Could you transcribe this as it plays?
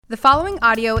The following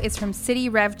audio is from City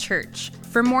Rev Church.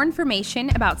 For more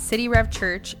information about City Rev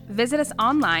Church, visit us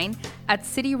online at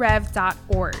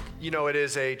cityrev.org. You know, it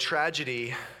is a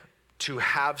tragedy to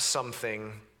have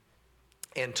something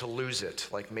and to lose it.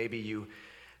 Like maybe you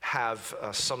have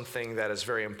something that is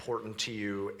very important to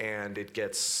you and it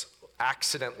gets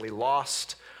accidentally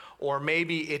lost, or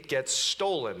maybe it gets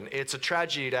stolen. It's a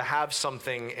tragedy to have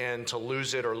something and to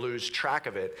lose it or lose track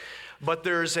of it. But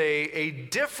there's a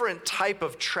different type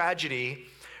of tragedy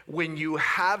when you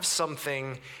have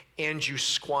something and you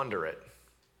squander it.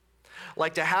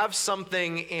 Like to have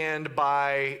something and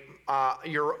by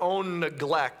your own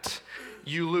neglect,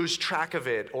 you lose track of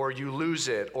it, or you lose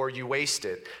it, or you waste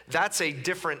it. That's a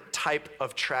different type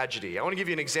of tragedy. I want to give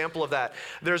you an example of that.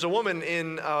 There's a woman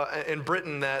in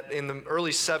Britain that in the early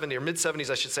 70s, or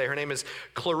mid-70s, I should say, her name is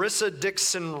Clarissa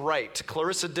Dickson Wright.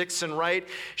 Clarissa Dickson Wright,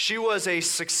 she was a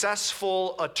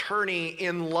successful attorney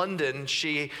in London.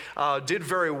 She did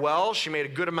very well. She made a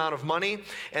good amount of money.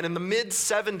 And in the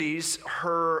mid-70s,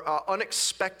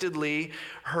 unexpectedly,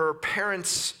 her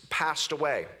parents passed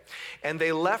away. And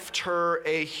they left her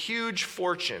a huge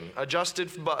fortune. Adjusted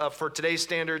for today's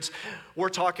standards, we're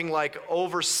talking like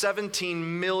over $17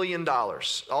 million.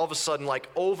 All of a sudden, like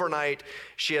overnight,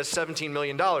 she has $17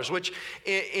 million, which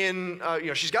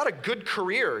she's got a good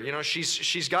career. You know,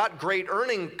 she's got great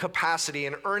earning capacity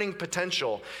and earning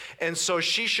potential. And so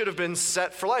she should have been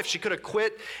set for life. She could have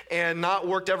quit and not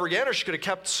worked ever again, or she could have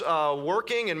kept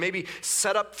working and maybe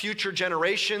set up future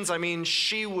generations. I mean,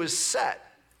 she was set.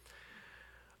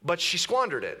 But she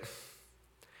squandered it.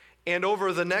 And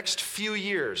over the next few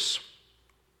years,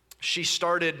 she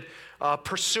started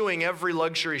pursuing every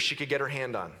luxury she could get her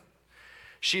hand on.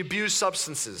 She abused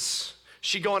substances.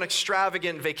 She'd go on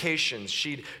extravagant vacations.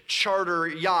 She'd charter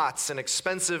yachts and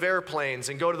expensive airplanes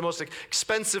and go to the most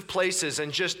expensive places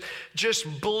and just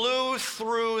blew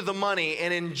through the money.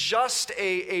 And in just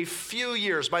a few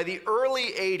years, by the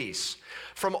early 80s,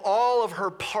 from all of her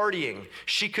partying,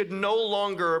 she could no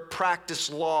longer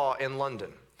practice law in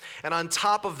London. And on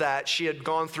top of that, she had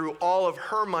gone through all of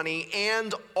her money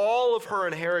and all of her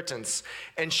inheritance,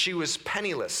 and she was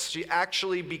penniless. She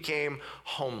actually became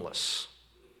homeless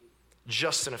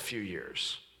just in a few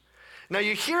years. Now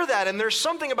you hear that, and there's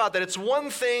something about that. It's one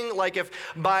thing, like if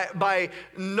by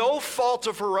no fault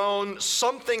of her own,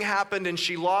 something happened and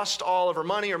she lost all of her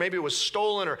money, or maybe it was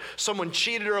stolen, or someone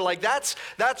cheated her. Like that's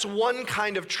one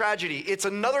kind of tragedy. It's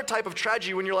another type of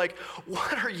tragedy when you're like,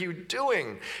 what are you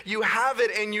doing? You have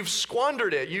it and you've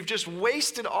squandered it. You've just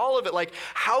wasted all of it. Like,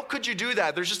 how could you do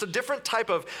that? There's just a different type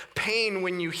of pain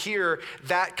when you hear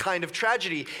that kind of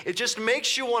tragedy. It just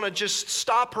makes you want to just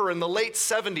stop her in the late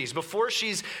 70s before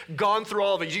she's gone through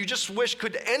all of it. You just wish,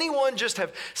 could anyone just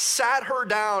have sat her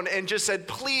down and just said,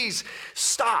 please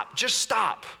stop, just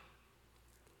stop.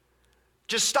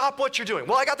 Just stop what you're doing.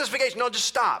 Well, I got this vacation. No, just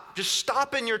stop. Just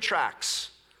stop in your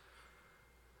tracks.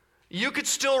 You could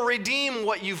still redeem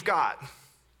what you've got.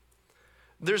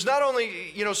 There's not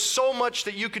only, so much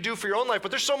that you could do for your own life,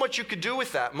 but there's so much you could do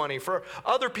with that money for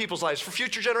other people's lives, for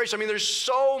future generations. I mean, there's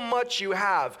so much you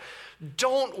have.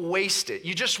 Don't waste it.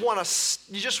 You just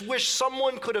wish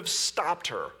someone could have stopped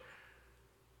her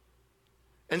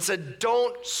and said,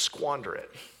 don't squander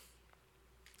it.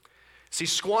 See,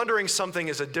 squandering something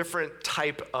is a different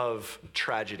type of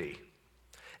tragedy.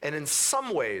 And in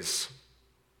some ways,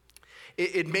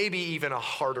 it may be even a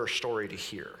harder story to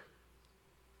hear.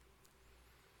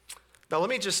 Now, let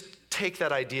me just take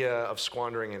that idea of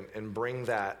squandering and bring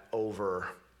that over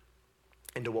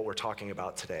into what we're talking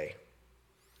about today.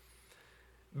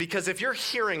 Because if you're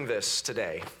hearing this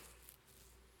today,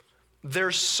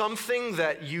 there's something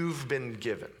that you've been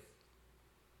given.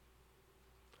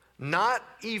 Not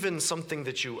even something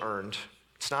that you earned.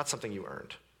 It's not something you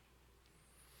earned.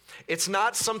 It's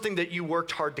not something that you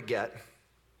worked hard to get.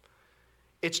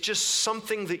 It's just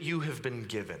something that you have been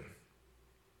given.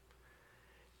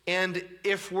 And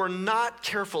if we're not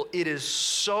careful, it is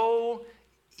so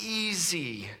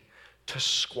easy to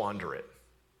squander it.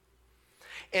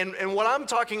 And what I'm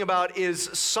talking about is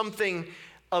something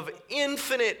of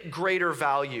infinite greater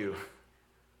value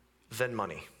than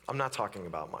money. I'm not talking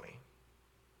about money.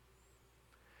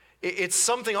 It's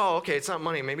something, it's not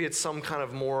money. Maybe it's some kind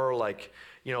of more like,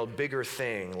 bigger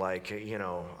thing, like,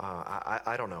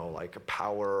 I don't know, like a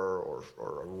power or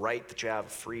a right that you have,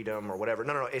 freedom or whatever.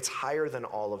 No, it's higher than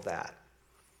all of that.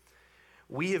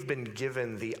 We have been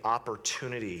given the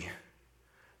opportunity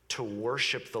to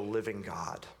worship the living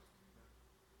God.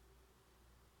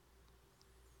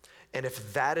 And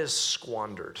if that is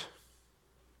squandered,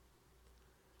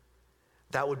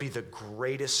 that would be the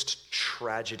greatest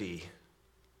tragedy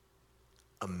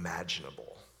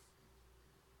imaginable.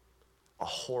 a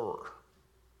horror.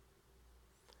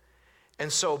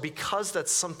 And so, because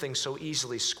that's something so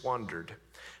easily squandered,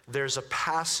 there's a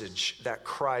passage that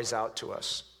cries out to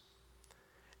us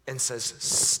and says,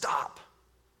 stop.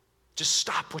 Just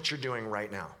stop what you're doing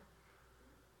right now.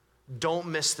 Don't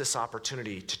miss this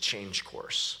opportunity to change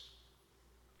course.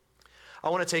 I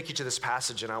want to take you to this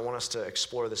passage, and I want us to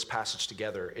explore this passage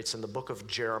together. It's in the book of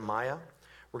Jeremiah.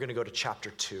 We're going to go to chapter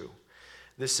 2.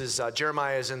 This is,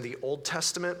 Jeremiah is in the Old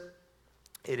Testament.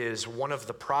 It is one of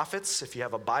the prophets. If you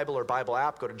have a Bible or Bible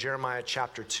app, go to Jeremiah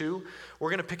chapter 2. We're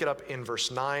going to pick it up in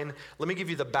verse 9. Let me give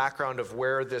you the background of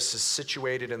where this is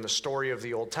situated in the story of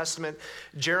the Old Testament.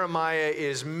 Jeremiah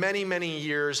is many, many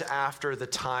years after the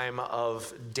time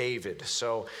of David.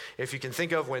 So if you can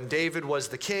think of when David was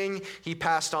the king, he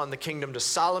passed on the kingdom to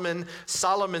Solomon.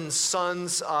 Solomon's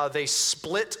sons, they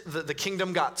split, the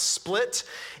kingdom got split.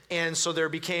 And so there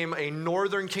became a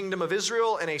northern kingdom of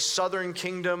Israel and a southern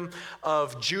kingdom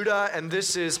of Judah. And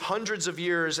this is hundreds of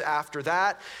years after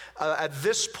that. At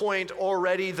this point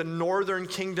already, the northern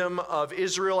kingdom of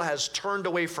Israel has turned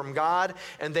away from God,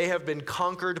 and they have been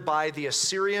conquered by the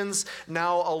Assyrians.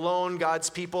 Now alone,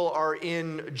 God's people are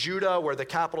in Judah, where the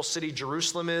capital city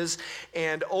Jerusalem is.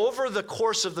 And over the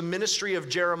course of the ministry of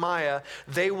Jeremiah,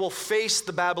 they will face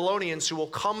the Babylonians, who will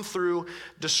come through,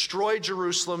 destroy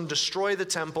Jerusalem, destroy the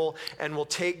temple, and will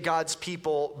take God's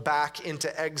people back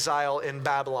into exile in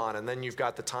Babylon. And then you've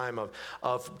got the time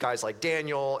of guys like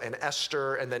Daniel and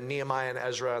Esther, and then Nehemiah and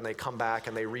Ezra, and they come back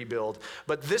and they rebuild.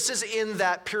 But this is in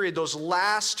that period, those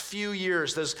last few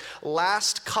years, those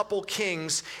last couple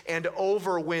kings, and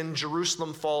over when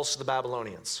Jerusalem falls to the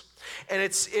Babylonians. And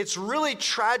it's really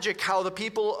tragic how the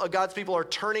people, God's people, are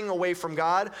turning away from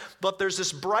God. But there's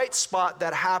this bright spot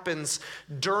that happens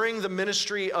during the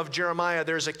ministry of Jeremiah.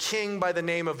 There's a king by the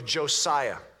name of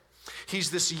Josiah. He's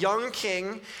this young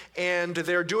king, and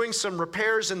they're doing some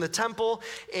repairs in the temple,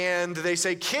 and they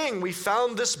say, "King, we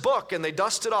found this book," and they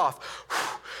dust it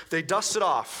off. They dust it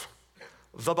off,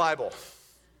 the Bible.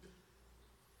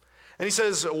 And he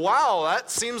says, "Wow, that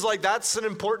seems like that's an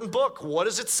important book. What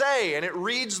does it say?" And it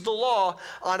reads the law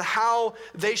on how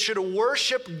they should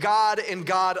worship God and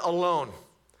God alone.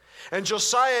 And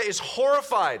Josiah is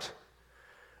horrified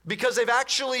because they've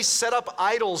actually set up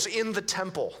idols in the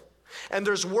temple. And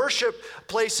there's worship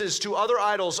places to other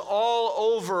idols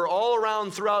all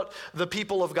around throughout the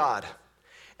people of God.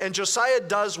 And Josiah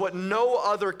does what no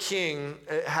other king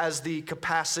has the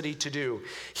capacity to do.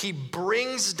 He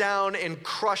brings down and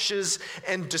crushes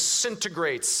and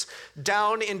disintegrates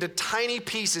down into tiny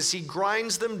pieces. He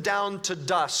grinds them down to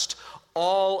dust,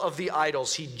 all of the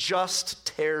idols. He just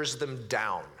tears them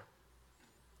down.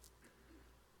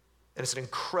 And it's an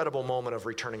incredible moment of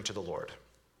returning to the Lord.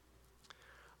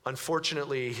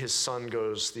 Unfortunately, his son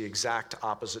goes the exact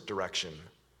opposite direction,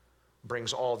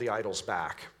 brings all the idols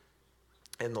back,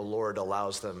 and the Lord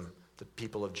allows them, the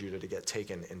people of Judah, to get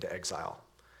taken into exile.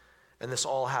 And this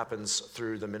all happens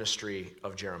through the ministry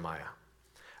of Jeremiah.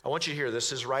 I want you to hear,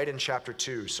 this is right in chapter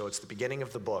 2, so it's the beginning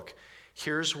of the book.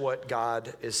 Here's what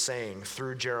God is saying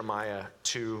through Jeremiah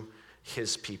to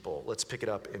his people. Let's pick it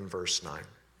up in verse 9.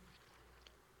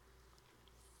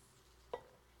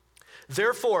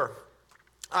 "Therefore,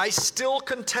 I still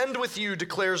contend with you,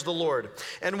 declares the Lord,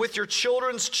 and with your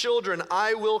children's children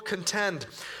I will contend.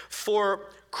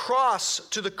 For cross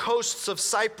to the coasts of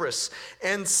Cyprus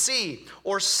and see,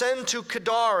 or send to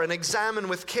Kedar and examine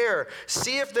with care.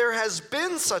 See if there has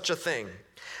been such a thing.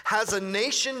 Has a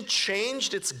nation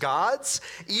changed its gods,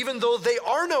 even though they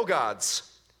are no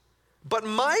gods? But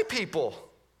my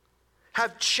people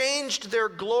have changed their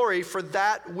glory for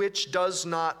that which does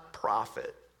not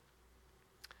profit."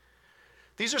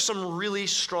 These are some really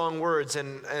strong words,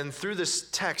 and through this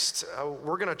text,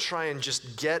 we're going to try and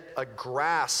just get a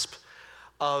grasp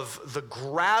of the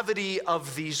gravity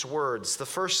of these words. The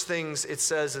first things it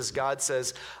says is God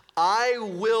says, "I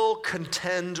will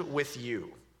contend with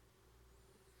you."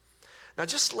 Now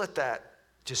just let that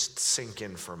just sink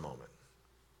in for a moment.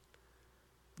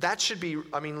 That should be,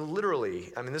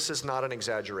 literally, this is not an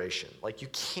exaggeration. Like, you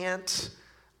can't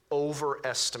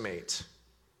overestimate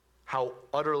how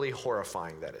utterly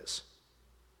horrifying that is.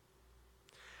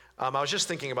 I was just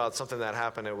thinking about something that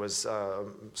happened. It was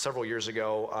several years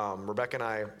ago. Rebecca and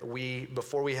I,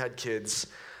 before we had kids,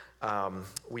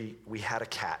 we had a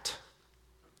cat.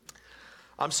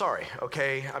 I'm sorry,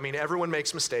 okay? Everyone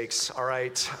makes mistakes, all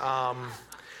right?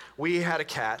 We had a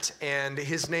cat, and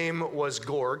his name was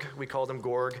Gorg. We called him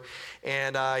Gorg.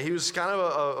 And he was kind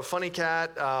of a funny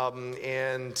cat,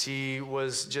 and he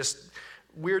was just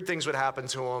weird things would happen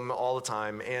to him all the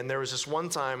time. And there was this one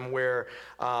time where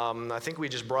I think we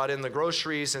just brought in the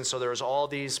groceries, and so there was all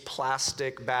these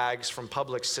plastic bags from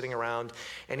Publix sitting around,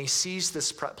 and he sees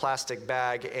this plastic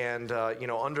bag, and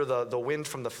under the wind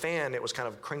from the fan, it was kind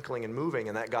of crinkling and moving,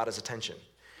 and that got his attention.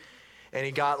 And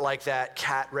he got like that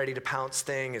cat ready to pounce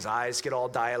thing. His eyes get all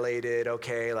dilated,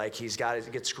 okay? Like he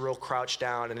gets real crouched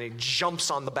down, and he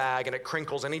jumps on the bag, and it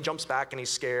crinkles, and he jumps back, and he's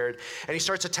scared. And he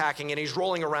starts attacking, and he's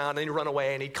rolling around, and he'd run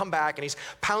away, and he'd come back, and he's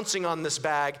pouncing on this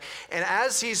bag. And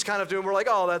as he's kind of doing, we're like,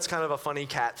 oh, that's kind of a funny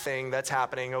cat thing that's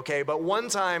happening, okay? But one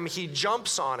time he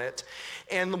jumps on it,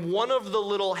 and one of the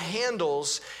little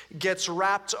handles gets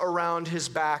wrapped around his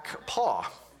back paw.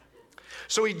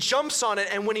 So he jumps on it,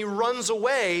 and when he runs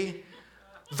away,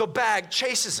 the bag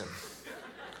chases him.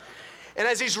 And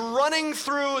as he's running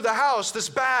through the house, this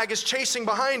bag is chasing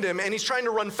behind him, and he's trying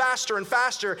to run faster and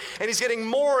faster, and he's getting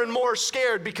more and more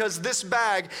scared because this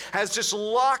bag has just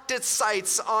locked its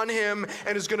sights on him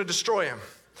and is going to destroy him.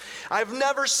 I've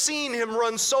never seen him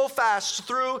run so fast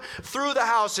through the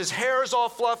house. His hair is all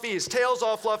fluffy, his tail's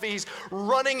all fluffy. He's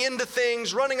running into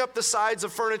things, running up the sides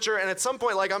of furniture. And at some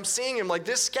point, I'm seeing him,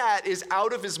 this cat is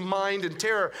out of his mind in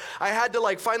terror. I had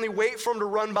to finally wait for him to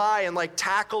run by and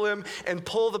tackle him and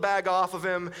pull the bag off of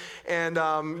him. And,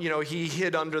 he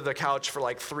hid under the couch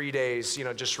for 3 days,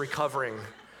 just recovering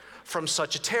from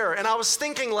such a terror. And I was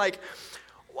thinking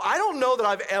I don't know that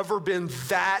I've ever been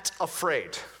that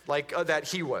afraid. That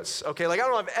he was, okay? I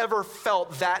don't know if I've ever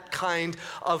felt that kind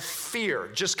of fear,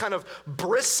 just kind of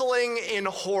bristling in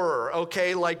horror,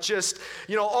 okay? All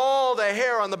the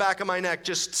hair on the back of my neck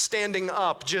just standing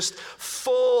up, just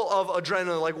full of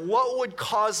adrenaline. What would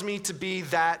cause me to be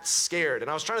that scared? And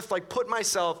I was trying to put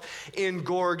myself in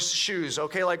Gorg's shoes,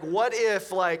 okay? What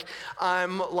if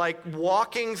I'm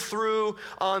walking through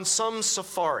on some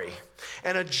safari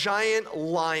and a giant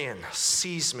lion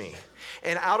sees me?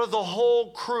 And out of the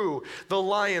whole crew, the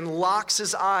lion locks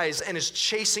his eyes and is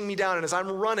chasing me down. And as I'm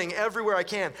running everywhere I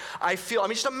can,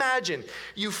 just imagine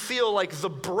you feel the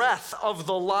breath of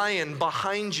the lion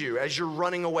behind you as you're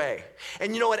running away.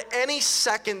 And at any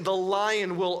second, the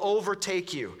lion will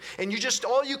overtake you. And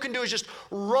all you can do is just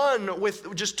run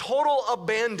with just total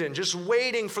abandon, just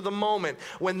waiting for the moment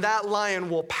when that lion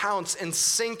will pounce and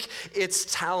sink its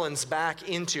talons back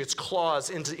its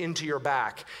claws into your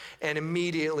back and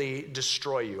immediately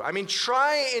destroy you.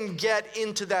 Try and get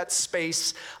into that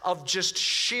space of just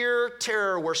sheer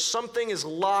terror where something has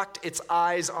locked its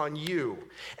eyes on you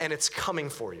and it's coming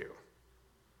for you.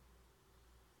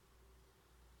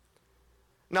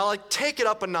 Now, take it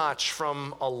up a notch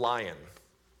from a lion.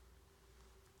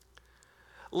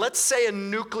 Let's say a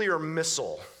nuclear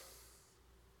missile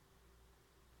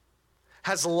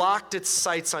has locked its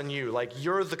sights on you,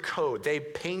 you're the code. They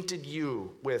painted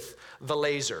you with the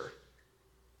laser.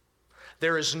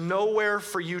 There is nowhere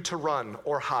for you to run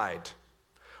or hide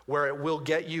where it will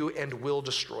get you and will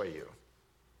destroy you.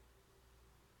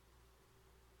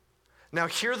 Now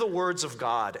hear the words of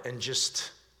God and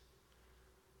just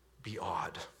be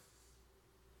awed.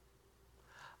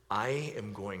 I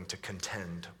am going to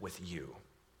contend with you.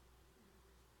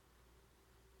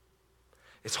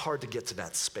 It's hard to get to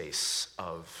that space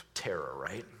of terror,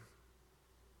 right?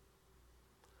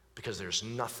 Because there's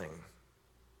nothing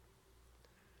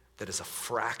that is a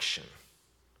fraction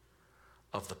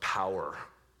of the power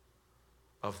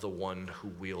of the one who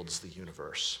wields the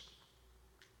universe.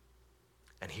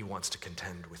 And he wants to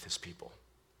contend with his people.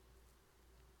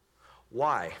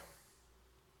 Why?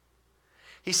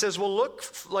 He says, well, look,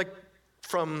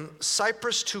 from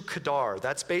Cyprus to Kedar.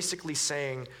 That's basically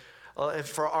saying,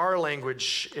 for our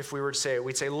language, if we were to say it,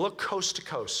 we'd say, look coast to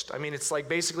coast. It's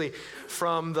basically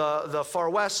from the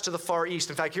far west to the far east.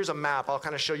 In fact, here's a map. I'll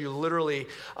kind of show you literally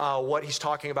what he's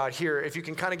talking about here. If you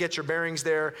can kind of get your bearings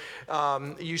there,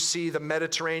 you see the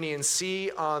Mediterranean Sea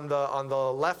on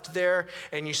the left there,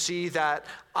 and you see that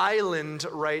island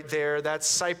right there, that's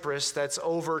Cyprus, that's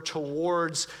over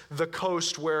towards the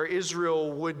coast where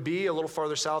Israel would be, a little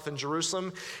farther south in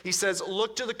Jerusalem. He says,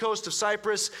 look to the coast of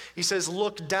Cyprus. He says,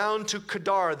 look down to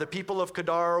Kedar. The people of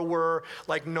Kedar were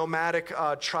nomadic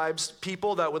tribes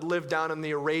people that would live down in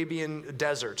the Arabian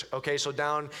desert, okay, so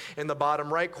down in the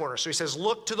bottom right corner. So he says,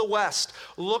 look to the west,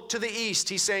 look to the east.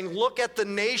 He's saying, look at the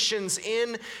nations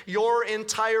in your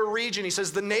entire region. He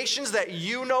says, the nations that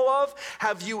you know of,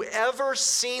 have you ever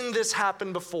seen this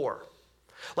happen before?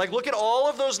 Look at all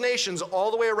of those nations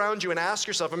all the way around you and ask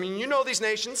yourself, you know these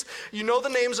nations, you know the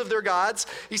names of their gods.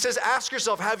 He says, ask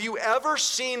yourself, have you ever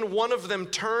seen one of them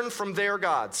turn from their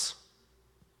gods?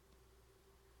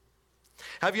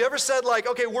 Have you ever said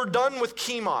okay, we're done with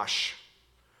Chemosh.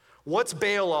 What's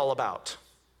Baal all about?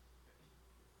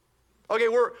 Okay,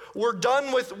 we're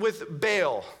done with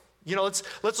Baal. Let's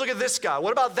look at this God.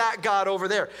 What about that God over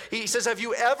there? He says, have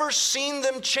you ever seen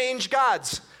them change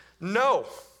gods? No.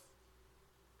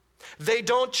 They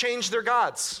don't change their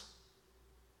gods.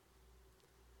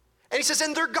 And he says,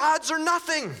 and their gods are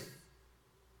nothing.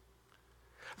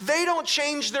 They don't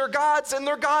change their gods, and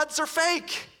their gods are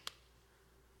fake.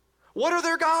 What are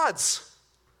their gods?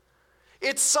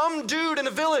 It's some dude in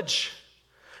a village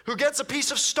who gets a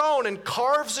piece of stone and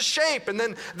carves a shape, and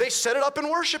then they set it up and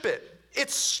worship it.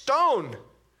 It's stone.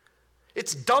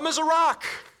 It's dumb as a rock.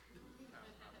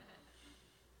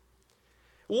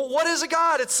 What is a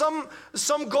god? It's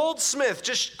some goldsmith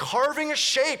just carving a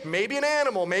shape, maybe an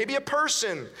animal, maybe a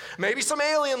person, maybe some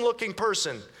alien-looking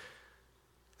person.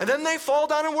 And then they fall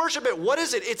down and worship it. What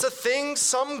is it? It's a thing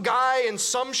some guy in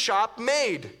some shop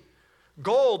made.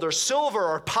 Gold or silver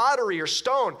or pottery or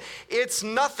stone. It's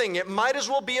nothing. It might as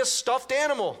well be a stuffed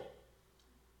animal.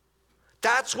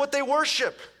 That's what they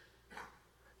worship.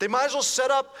 They might as well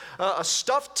set up a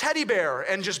stuffed teddy bear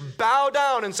and just bow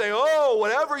down and say, oh,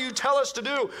 whatever you tell us to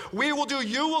do, we will do.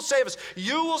 You will save us.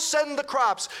 You will send the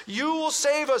crops. You will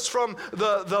save us from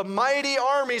the mighty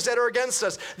armies that are against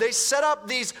us. They set up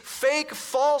these fake,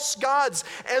 false gods,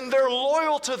 and they're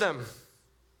loyal to them.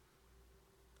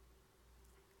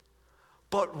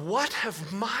 But what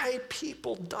have my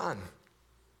people done?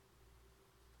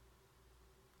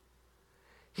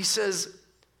 He says,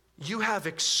 you have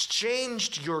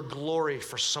exchanged your glory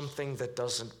for something that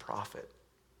doesn't profit.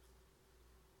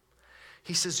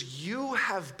 He says, you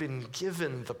have been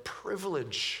given the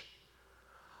privilege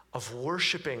of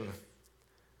worshiping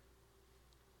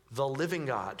the living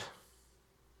God,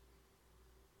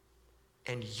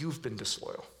 and you've been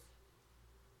disloyal.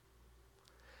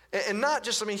 And not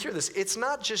just, hear this, it's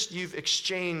not just you've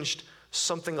exchanged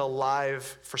something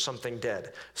alive for something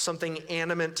dead, something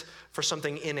animate for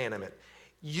something inanimate.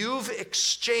 You've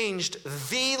exchanged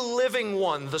the living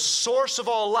one, the source of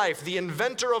all life, the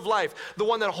inventor of life, the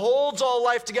one that holds all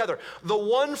life together, the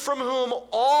one from whom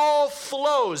all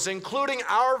flows, including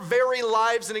our very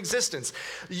lives and existence.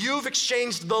 You've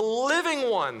exchanged the living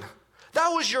one. That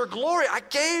was your glory. I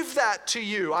gave that to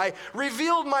you. I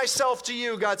revealed myself to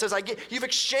you, God says. You've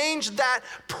exchanged that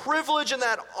privilege and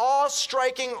that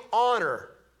awe-striking honor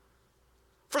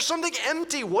for something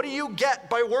empty. What do you get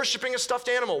by worshiping a stuffed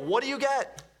animal? What do you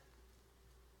get?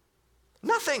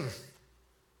 Nothing.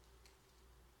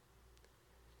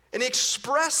 And he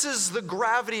expresses the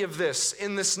gravity of this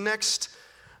in this next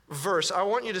verse. I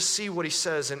want you to see what he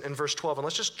says in verse 12, and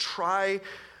let's just try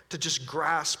to just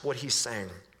grasp what he's saying.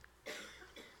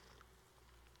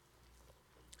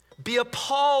 Be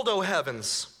appalled, O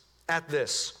heavens, at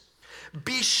this.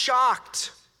 Be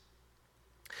shocked.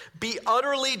 Be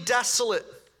utterly desolate,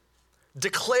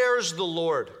 declares the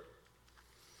Lord.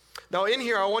 Now in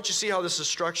here, I want you to see how this is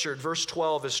structured. Verse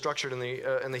 12 is structured in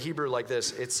the Hebrew like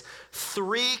this. It's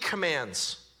 3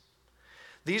 commands.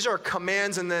 These are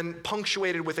commands and then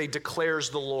punctuated with a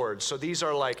declares the Lord. So these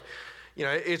are like,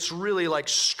 it's really like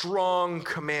strong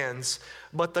commands,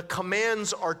 but the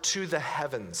commands are to the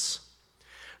heavens.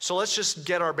 So let's just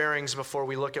get our bearings before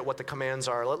we look at what the commands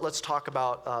are. Let's talk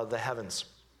about the heavens.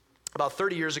 About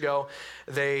 30 years ago,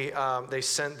 they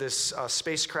sent this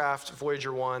spacecraft,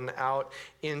 Voyager 1, out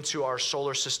into our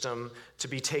solar system to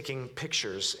be taking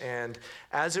pictures. And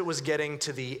as it was getting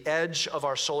to the edge of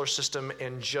our solar system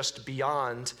and just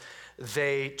beyond,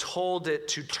 they told it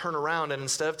to turn around and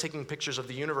instead of taking pictures of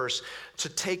the universe, to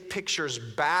take pictures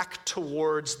back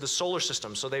towards the solar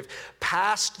system. So they've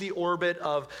passed the orbit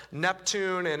of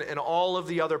Neptune and all of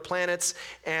the other planets,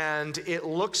 and it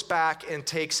looks back and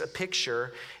takes a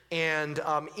picture. And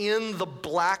in the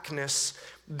blackness,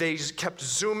 they kept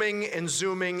zooming and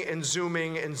zooming and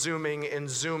zooming and zooming and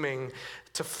zooming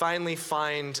to finally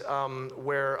find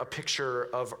where a picture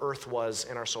of Earth was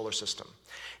in our solar system.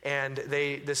 And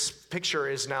this picture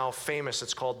is now famous.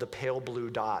 It's called the pale blue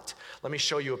dot. Let me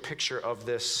show you a picture of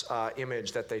this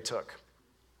image that they took.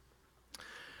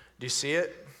 Do you see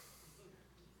it?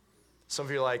 Some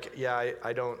of you are like, yeah,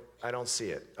 I don't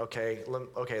see it. Okay,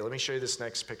 let me show you this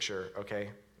next picture. Okay,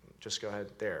 just go ahead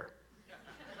there.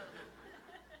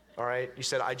 All right, you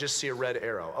said, I just see a red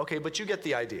arrow. Okay, but you get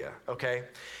the idea, okay?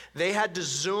 They had to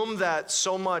zoom that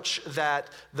so much that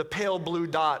the pale blue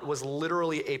dot was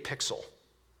literally a pixel.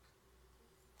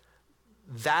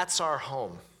 That's our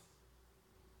home.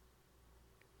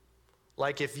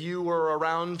 Like if you were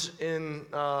around in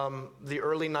the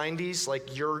early 90s,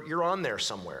 like you're on there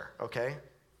somewhere, okay?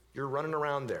 You're running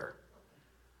around there.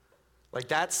 Like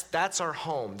that's our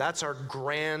home. That's our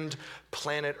grand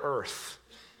planet Earth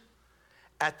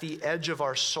at the edge of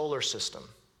our solar system.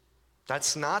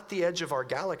 That's not the edge of our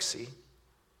galaxy.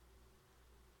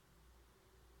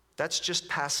 That's just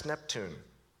past Neptune.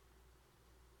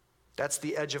 That's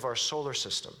the edge of our solar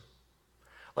system.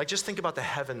 Like, just think about the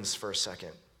heavens for a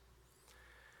second.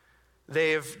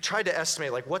 They've tried to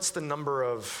estimate, like, what's the number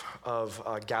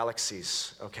of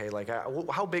galaxies, okay? Like,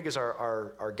 how big is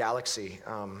our galaxy?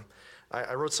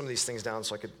 I wrote some of these things down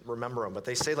so I could remember them, but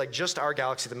they say, like, just our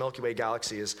galaxy, the Milky Way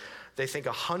galaxy, is, they think,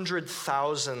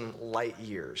 100,000 light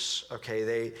years,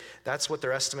 okay? That's what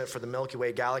their estimate for the Milky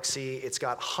Way galaxy. It's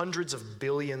got hundreds of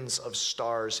billions of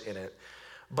stars in it.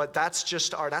 But that's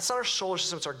not our solar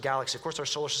system, it's our galaxy. Of course, our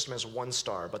solar system has one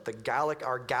star, but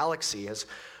our galaxy has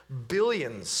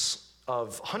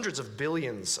hundreds of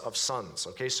billions of suns,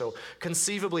 okay? So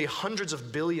conceivably hundreds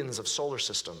of billions of solar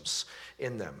systems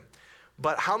in them.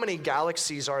 But how many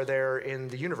galaxies are there in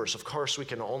the universe? Of course, we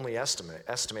can only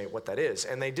estimate what that is.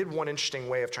 And they did one interesting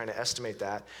way of trying to estimate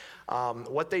that.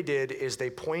 What they did is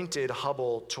they pointed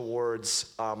Hubble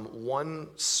towards one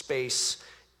space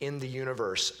in the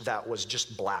universe that was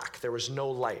just black. There was no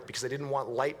light because they didn't want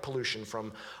light pollution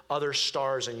from other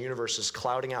stars and universes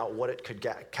clouding out what it could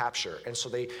capture. And so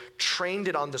they trained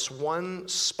it on this one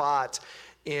spot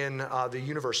in the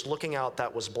universe looking out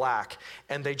that was black,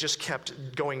 and they just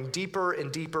kept going deeper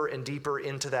and deeper and deeper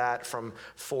into that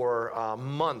for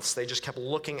months. They just kept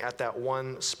looking at that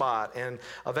one spot, and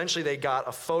eventually they got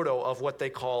a photo of what they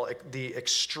call the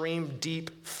extreme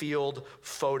deep field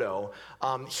photo.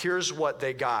 Here's what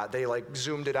they got. They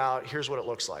zoomed it out. Here's what it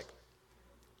looks like.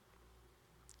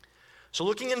 So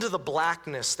looking into the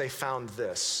blackness, they found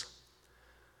this.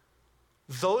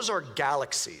 Those are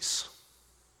galaxies.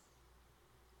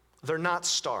 They're not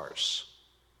stars.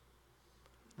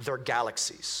 They're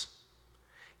galaxies.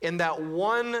 In that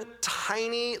one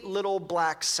tiny little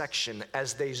black section,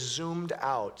 as they zoomed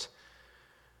out,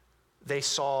 they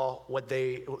saw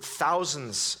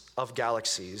thousands of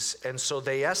galaxies. And so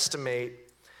they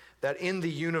estimate that in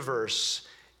the universe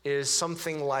is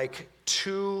something like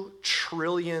 2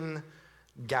 trillion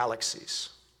galaxies.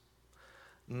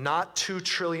 Not 2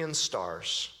 trillion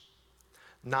stars,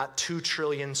 not 2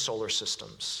 trillion solar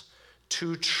systems.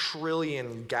 2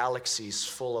 trillion galaxies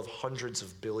full of hundreds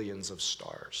of billions of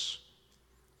stars.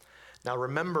 Now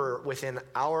remember, within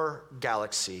our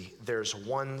galaxy, there's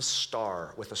one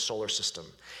star with a solar system.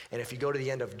 And if you go to the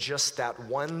end of just that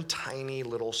one tiny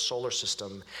little solar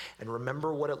system, and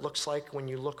remember what it looks like when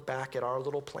you look back at our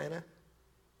little planet,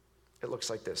 it looks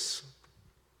like this.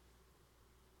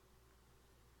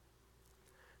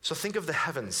 So think of the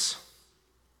heavens.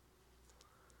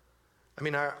 I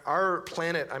mean, our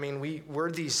planet,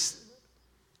 we're these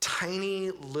tiny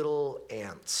little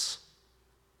ants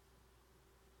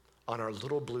on our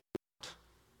little blue planet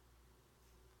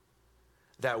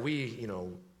that we,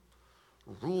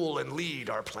 rule and lead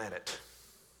our planet.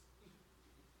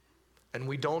 And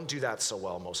we don't do that so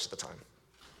well most of the time.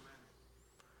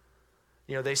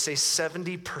 They say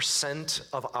 70%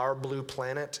 of our blue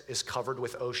planet is covered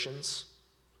with oceans,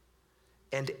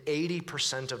 and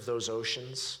 80% of those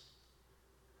oceans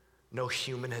no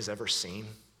human has ever seen.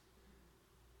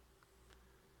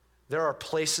 There are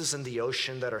places in the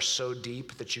ocean that are so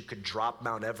deep that you could drop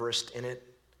Mount Everest in it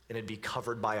and it'd be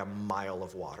covered by a mile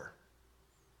of water.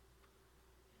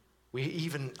 We,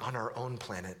 even on our own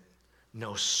planet,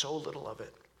 know so little of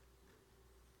it.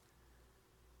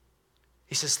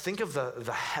 He says, think of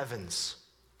the heavens.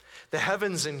 The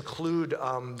heavens include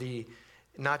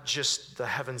not just the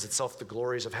heavens itself, the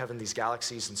glories of heaven, these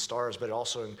galaxies and stars, but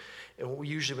also,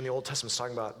 usually when the Old Testament's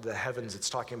talking about the heavens, it's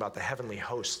talking about the heavenly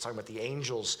hosts. It's talking about the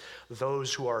angels,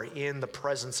 those who are in the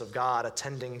presence of God,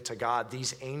 attending to God.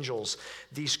 These angels,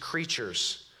 these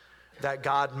creatures that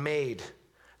God made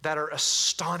that are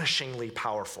astonishingly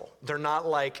powerful. They're not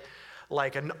like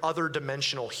an other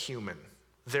dimensional human.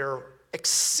 They're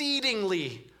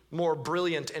exceedingly more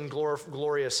brilliant and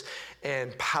glorious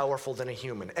and powerful than a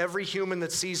human. Every human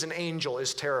that sees an angel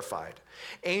is terrified.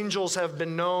 Angels have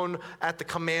been known at the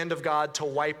command of God to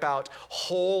wipe out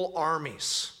whole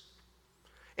armies.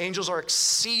 Angels are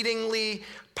exceedingly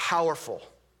powerful.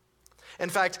 In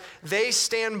fact, they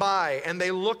stand by and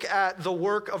they look at the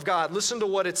work of God. Listen to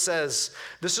what it says.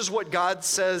 This is what God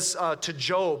says to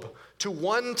Job, to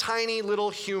one tiny little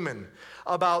human,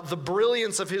 about the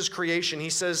brilliance of his creation. He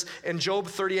says in Job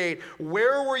 38,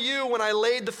 "Where were you when I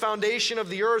laid the foundation of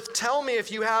the earth? Tell me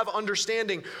if you have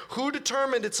understanding. Who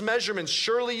determined its measurements?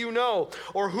 Surely you know.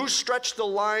 Or who stretched the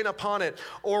line upon it?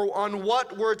 Or on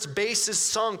what were its bases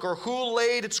sunk? Or who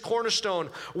laid its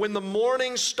cornerstone? When the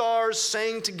morning stars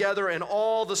sang together and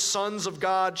all the sons of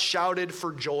God shouted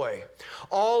for joy."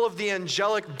 All of the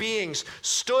angelic beings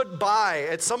stood by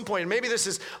at some point. Maybe this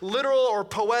is literally literal or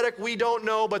poetic, we don't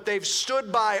know, but they've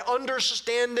stood by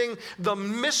understanding the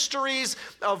mysteries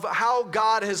of how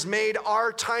God has made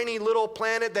our tiny little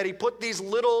planet, that he put these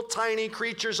little tiny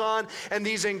creatures on, and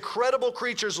these incredible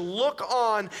creatures look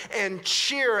on and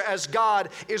cheer as God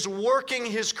is working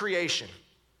his creation.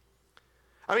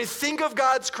 I mean, think of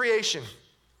God's creation.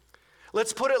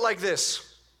 Let's put it like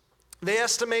this. They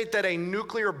estimate that a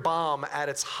nuclear bomb at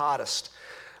its hottest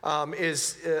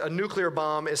is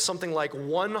something like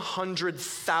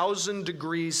 100,000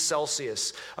 degrees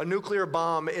Celsius. A nuclear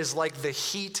bomb is like the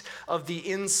heat of the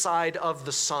inside of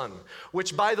the sun,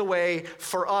 which, by the way,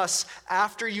 for us,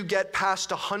 after you get past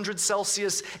 100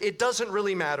 Celsius, it doesn't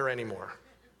really matter anymore.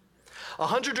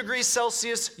 100 degrees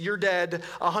Celsius, you're dead.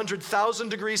 100,000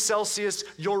 degrees Celsius,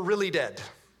 you're really dead.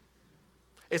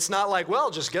 It's not like,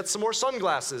 well, just get some more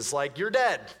sunglasses, like you're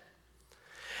dead.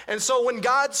 And so when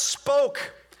God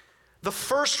spoke the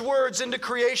first words into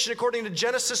creation according to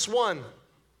Genesis 1,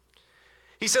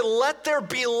 he said, let there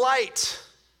be light.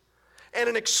 And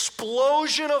an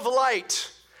explosion of light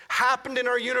happened in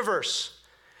our universe.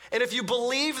 And if you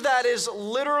believe that is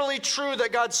literally true,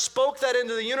 that God spoke that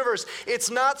into the universe, it's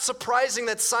not surprising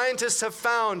that scientists have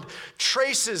found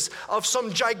traces of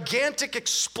some gigantic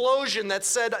explosion that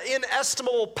said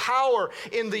inestimable power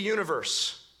in the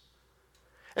universe.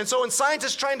 And so when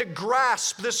scientists trying to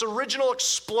grasp this original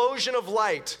explosion of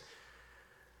light,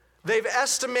 they've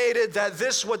estimated that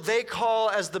this, what they call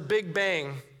as the Big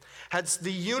Bang, had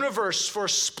the universe for a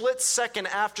split second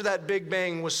after that Big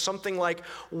Bang was something like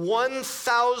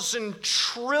 1,000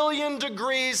 trillion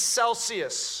degrees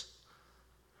Celsius.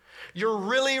 You're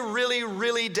really, really,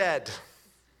 really dead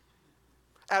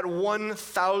at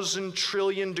 1,000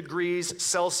 trillion degrees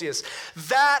Celsius.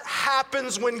 That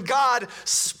happens when God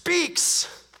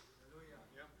speaks.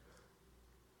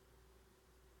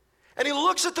 And he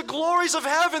looks at the glories of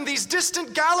heaven, these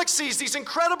distant galaxies, these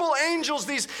incredible angels,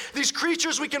 these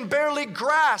creatures we can barely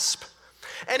grasp.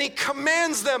 And he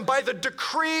commands them by the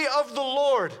decree of the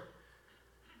Lord.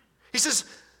 He says,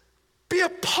 be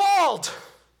appalled.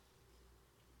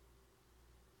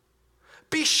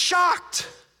 Be shocked.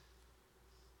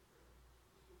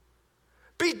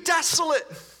 Be desolate.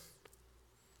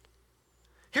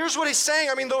 Here's what he's saying.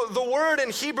 I mean, the word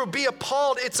in Hebrew, be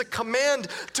appalled, it's a command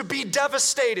to be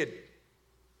devastated.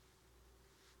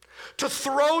 To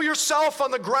throw yourself on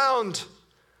the ground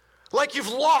like you've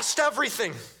lost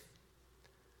everything.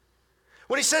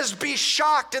 When he says be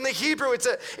shocked in the Hebrew,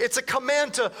 it's a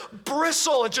command to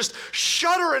bristle and just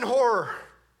shudder in horror.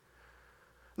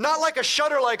 Not like a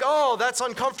shudder like, oh, that's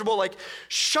uncomfortable. Like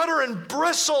shudder and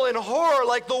bristle in horror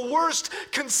like the worst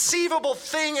conceivable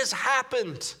thing has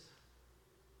happened.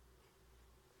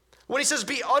 When he says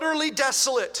be utterly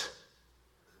desolate,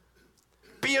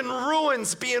 be in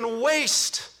ruins, be in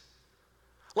waste,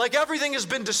 like everything has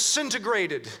been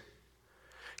disintegrated.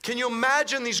 Can you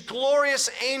imagine these glorious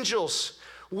angels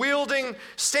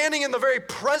standing in the very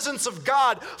presence of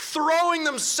God, throwing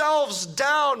themselves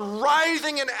down,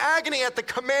 writhing in agony at the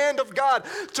command of God,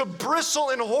 to bristle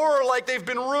in horror like they've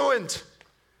been ruined?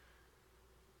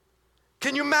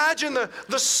 Can you imagine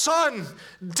the sun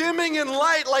dimming in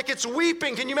light like it's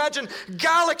weeping? Can you imagine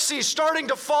galaxies starting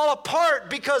to fall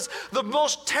apart because the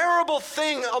most terrible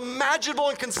thing imaginable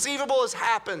and conceivable has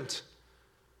happened?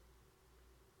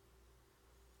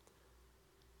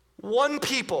 One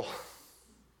people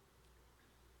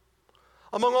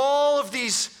among all of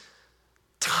these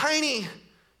tiny,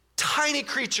 tiny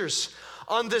creatures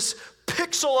on this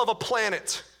pixel of a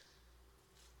planet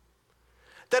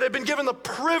that had been given the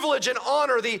privilege and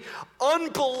honor, the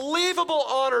unbelievable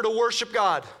honor to worship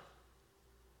God,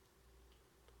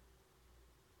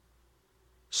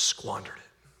 squandered it.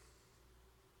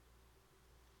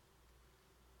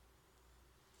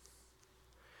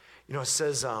 You know, it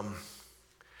says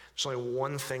there's only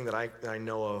one thing that I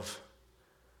know of,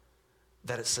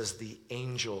 that it says the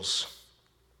angels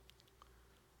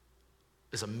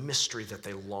is a mystery that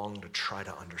they long to try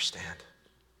to understand.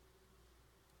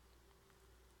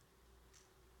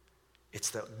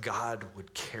 It's that God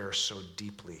would care so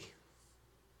deeply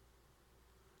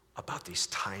about these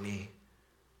tiny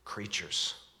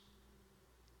creatures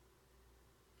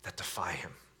that defy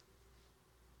him.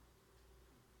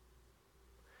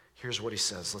 Here's what he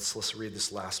says. Let's read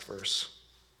this last verse.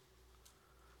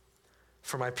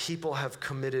 For my people have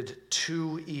committed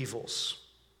two evils.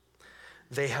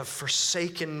 They have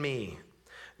forsaken me,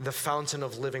 the fountain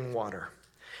of living water,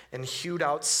 and hewed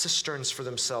out cisterns for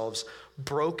themselves,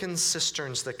 broken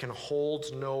cisterns that can hold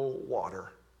no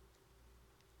water.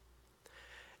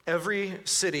 Every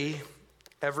city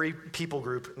every people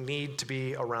group need to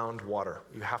be around water.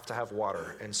 You have to have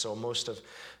water. And so most of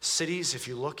cities, if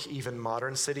you look, even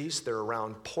modern cities, they're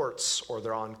around ports or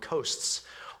they're on coasts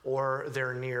or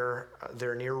they're near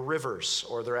rivers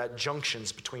or they're at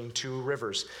junctions between two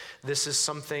rivers. This is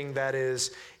something that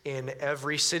is in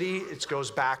every city. It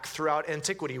goes back throughout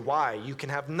antiquity. Why? You can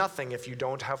have nothing if you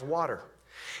don't have water.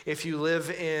 If you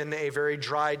live in a very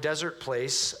dry desert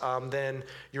place, then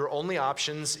your only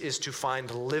options is to find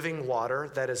living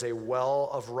water that is a well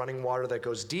of running water that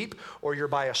goes deep, or you're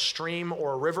by a stream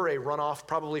or a river, a runoff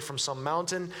probably from some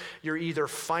mountain. You're either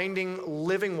finding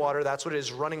living water, that's what it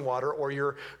is, running water, or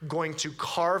you're going to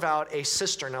carve out a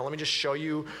cistern. Now let me just show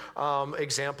you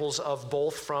examples of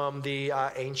both from the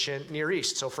ancient Near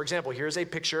East. So for example, here's a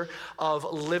picture of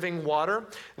living water.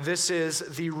 This is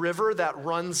the river that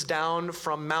runs down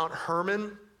from Mount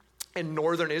Hermon in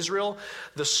northern Israel.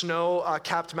 The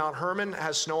snow-capped Mount Hermon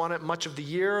has snow on it much of the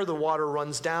year. The water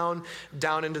runs down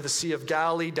into the Sea of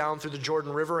Galilee, down through the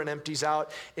Jordan River, and empties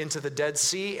out into the Dead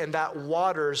Sea, and that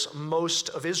waters most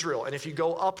of Israel. And if you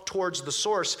go up towards the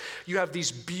source, you have these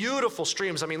beautiful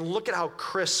streams. I mean, look at how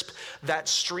crisp that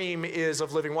stream is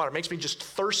of living water. It makes me just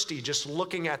thirsty just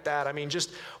looking at that. I mean,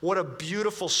 just what a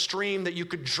beautiful stream that you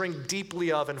could drink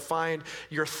deeply of and find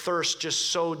your thirst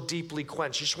just so deeply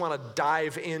quenched. You just want to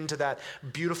dive into that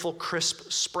beautiful,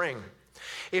 crisp spring.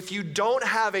 If you don't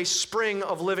have a spring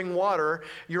of living water,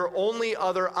 your only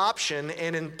other option,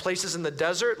 and in places in the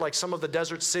desert, like some of the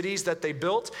desert cities that they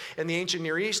built in the ancient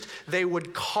Near East, they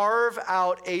would carve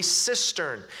out a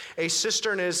cistern. A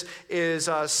cistern is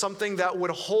something that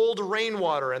would hold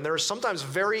rainwater, and there are sometimes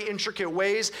very intricate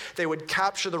ways they would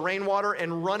capture the rainwater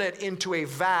and run it into a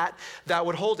vat that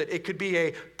would hold it. It could be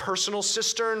a personal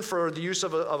cistern for the use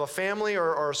of a family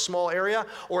or a small area,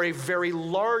 or a very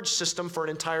large system for an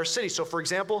entire city. So for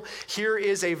example, here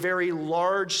is a very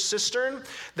large cistern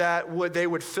that they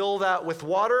would fill that with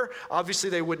water. Obviously,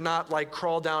 they would not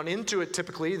crawl down into it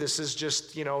typically. This is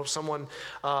just, someone,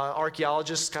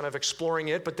 archaeologists kind of exploring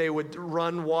it, but they would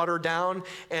run water down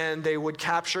and they would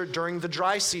capture it during the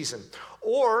dry season.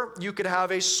 Or you could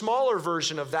have a smaller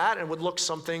version of that and would look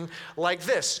something like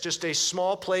this, just a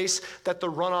small place that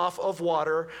the runoff of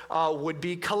water would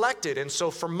be collected. And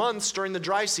so for months during the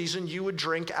dry season, you would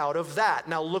drink out of that.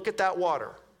 Now look at that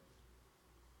water.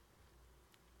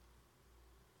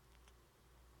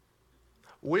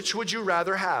 Which would you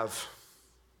rather have?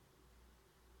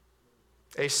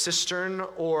 A cistern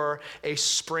or a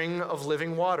spring of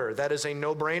living water? That is a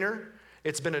no-brainer.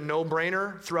 It's been a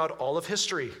no-brainer throughout all of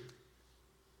history.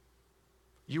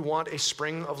 You want a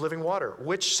spring of living water.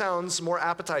 Which sounds more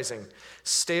appetizing?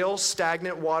 Stale,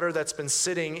 stagnant water that's been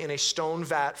sitting in a stone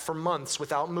vat for months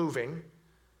without moving,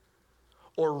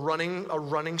 or a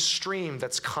running stream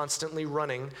that's constantly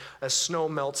running as snow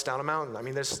melts down a mountain? I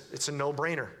mean, it's a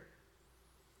no-brainer.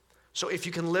 So if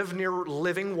you can live near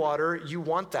living water, you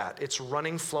want that. It's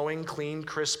running, flowing, clean,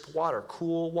 crisp water,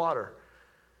 cool water.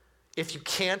 If you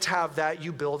can't have that,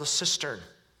 you build a cistern.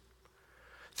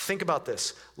 Think about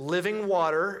this. Living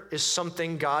water is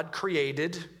something God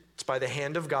created. It's by the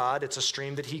hand of God. It's a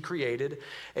stream that He created.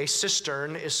 A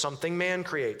cistern is something man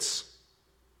creates.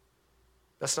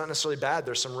 That's not necessarily bad.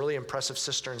 There's some really impressive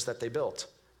cisterns that they built.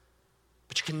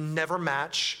 But you can never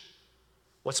match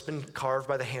what's been carved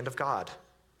by the hand of God.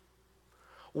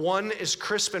 One is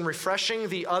crisp and refreshing.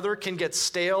 The other can get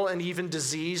stale and even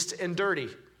diseased and dirty.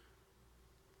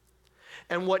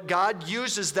 And what God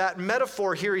uses that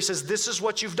metaphor here, He says, this is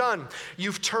what you've done.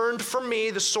 You've turned from me,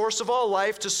 the source of all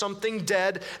life, to something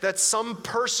dead that some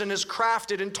person has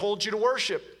crafted and told you to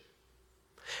worship.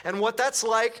 And what that's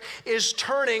like is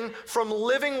turning from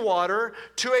living water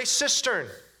to a cistern.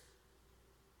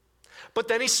 But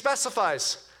then He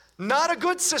specifies, not a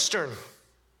good cistern.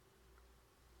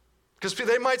 Because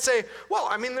they might say, well,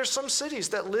 I mean, there's some cities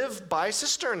that live by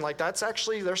cistern.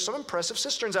 There's some impressive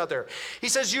cisterns out there. He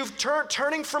says,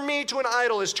 turning from me to an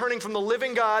idol is turning from the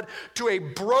living God to a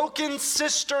broken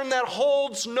cistern that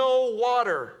holds no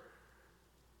water.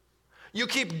 You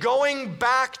keep going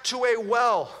back to a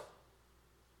well,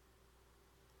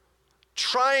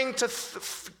 trying to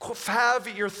have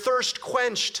your thirst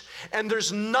quenched, and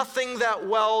there's nothing that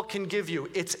well can give you.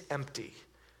 It's empty.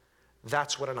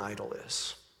 That's what an idol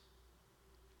is.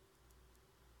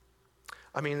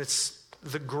 I mean, it's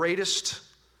the greatest,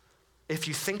 if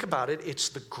you think about it, it's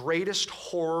the greatest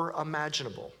horror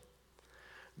imaginable.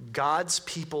 God's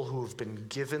people who have been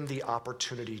given the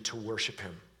opportunity to worship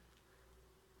Him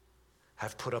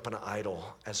have put up an idol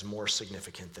as more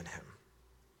significant than Him.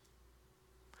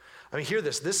 I mean, hear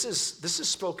this. This is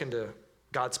spoken to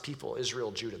God's people,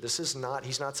 Israel, Judah.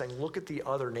 He's not saying, look at the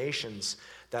other nations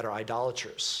that are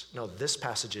idolaters. No, this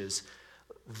passage is,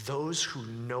 those who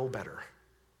know better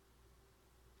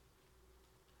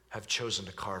have chosen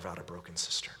to carve out a broken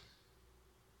cistern.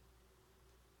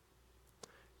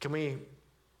 Can we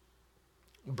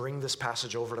bring this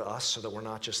passage over to us so that we're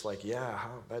not just like,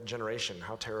 that generation,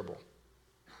 how terrible.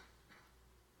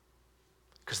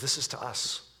 Because this is to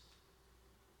us,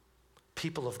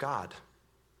 people of God.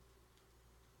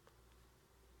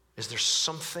 Is there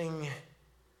something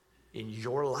in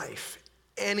your life,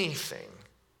 anything,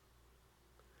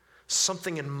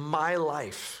 something in my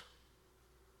life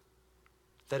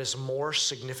that is more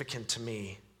significant to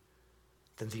me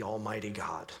than the Almighty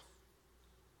God?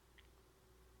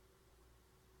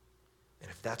 And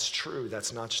if that's true,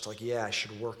 that's not just like, I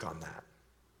should work on that.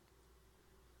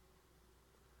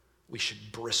 We should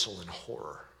bristle in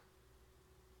horror.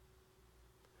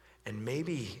 And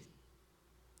maybe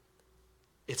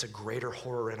it's a greater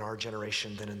horror in our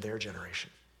generation than in their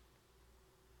generation.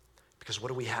 Because what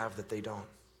do we have that they don't?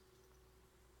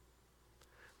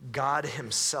 God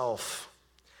himself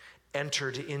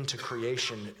entered into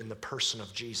creation in the person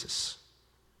of Jesus.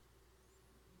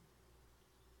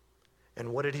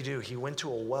 And what did he do? He went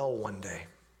to a well one day,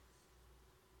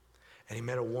 and he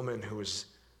met a woman who was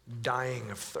dying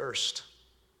of thirst.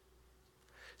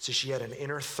 So she had an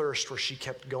inner thirst where she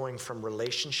kept going from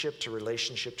relationship to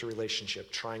relationship to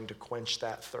relationship, trying to quench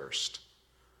that thirst.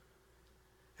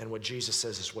 And what Jesus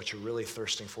says is, what you're really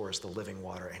thirsting for is the living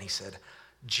water. And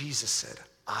Jesus said,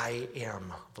 I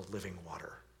am the living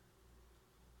water.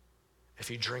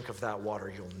 If you drink of that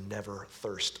water, you'll never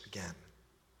thirst again.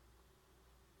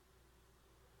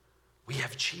 We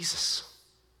have Jesus,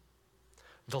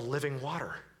 the living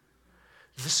water.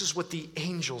 This is what the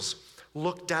angels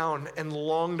look down and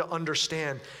long to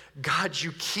understand. God,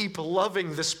 you keep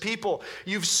loving this people.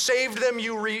 You've saved them,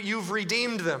 you've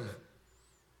redeemed them.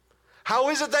 How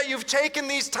is it that you've taken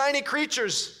these tiny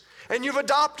creatures and you've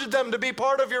adopted them to be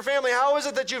part of your family? How is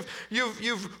it that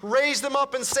you've raised them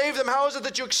up and saved them? How is it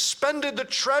that you expended the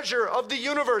treasure of the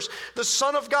universe, the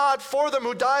Son of God, for them,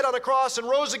 who died on a cross and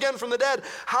rose again from the dead?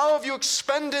 How have you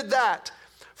expended that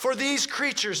for these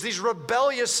creatures, these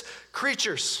rebellious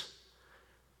creatures?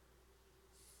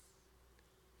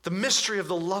 The mystery of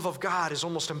the love of God is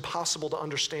almost impossible to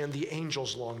understand. The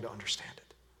angels long to understand it.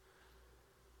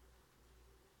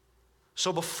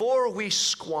 So before we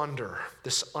squander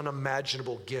this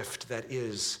unimaginable gift that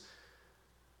is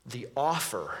the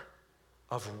offer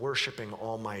of worshiping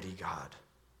Almighty God,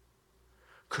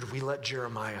 could we let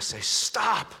Jeremiah say,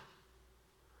 stop.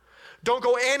 Don't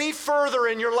go any further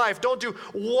in your life. Don't do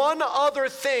one other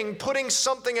thing, putting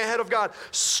something ahead of God.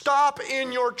 Stop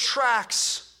in your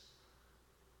tracks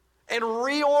and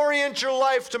reorient your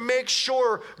life to make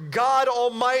sure God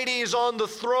Almighty is on the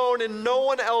throne and no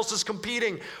one else is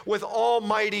competing with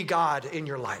Almighty God in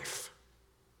your life.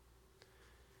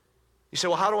 You say,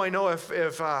 well, how do I know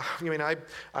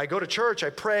I go to church, I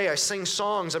pray, I sing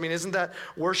songs. Isn't that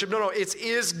worship? No, it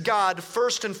is God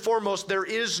first and foremost. There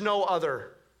is no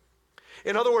other.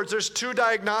 In other words, there's two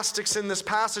diagnostics in this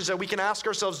passage that we can ask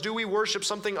ourselves. Do we worship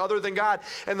something other than God?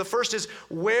 And the first is,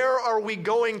 where are we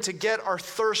going to get our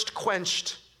thirst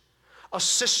quenched? A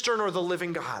cistern or the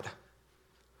living God?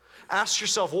 Ask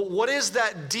yourself, well, what is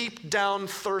that deep down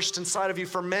thirst inside of you?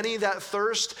 For many, that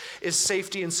thirst is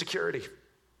safety and security.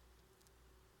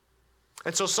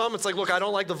 And so some, it's like, look, I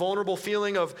don't like the vulnerable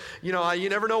feeling of, you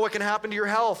never know what can happen to your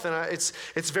health. And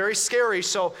it's very scary.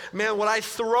 So, man, what I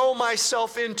throw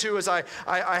myself into is I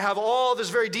have all this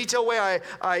very detailed way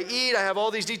I eat. I have all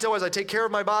these detailed ways I take care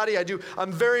of my body.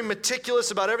 I'm very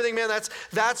meticulous about everything, man.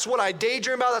 That's what I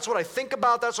daydream about. That's what I think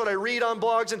about. That's what I read on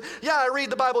blogs. And yeah, I read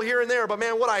the Bible here and there. But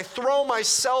man, what I throw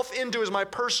myself into is my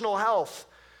personal health.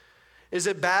 Is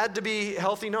it bad to be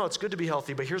healthy? No, it's good to be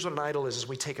healthy. But here's what an idol is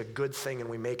we take a good thing and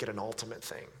we make it an ultimate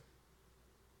thing.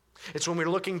 It's when we're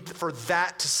looking for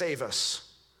that to save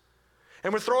us.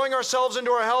 And we're throwing ourselves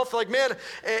into our health like, man,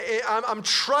 I'm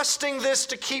trusting this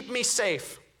to keep me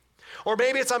safe. Or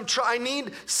maybe it's I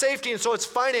need safety, and so it's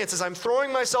finances. I'm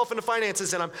throwing myself into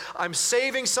finances, and I'm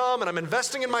saving some, and I'm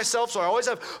investing in myself, so I always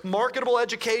have marketable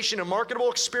education and marketable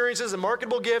experiences and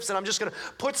marketable gifts, and I'm just going to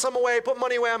put some away, put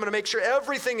money away. I'm going to make sure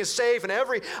everything is safe and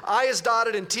every I is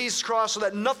dotted and T is crossed so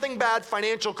that nothing bad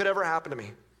financial could ever happen to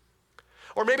me.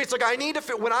 Or maybe it's like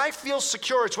when I feel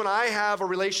secure, it's when I have a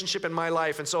relationship in my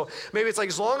life. And so maybe it's like,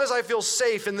 as long as I feel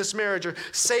safe in this marriage or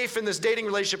safe in this dating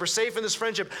relationship or safe in this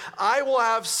friendship, I will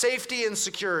have safety and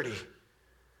security.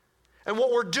 And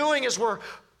what we're doing is we're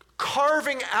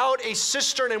carving out a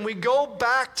cistern, and we go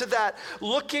back to that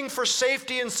looking for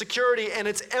safety and security, and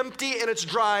it's empty and it's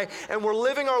dry, and we're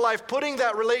living our life, putting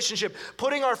that relationship,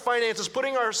 putting our finances,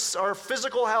 putting our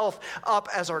physical health up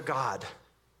as our God.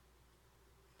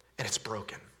 And it's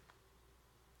broken.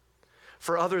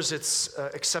 For others, it's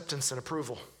acceptance and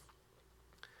approval.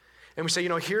 And we say,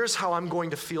 here's how I'm going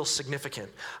to feel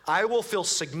significant. I will feel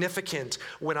significant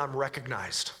when I'm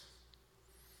recognized.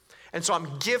 And so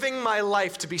I'm giving my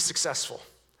life to be successful.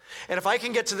 And if I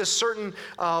can get to this certain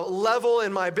level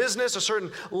in my business, a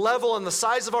certain level in the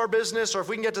size of our business, or if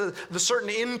we can get to the certain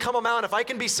income amount, if I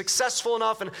can be successful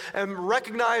enough and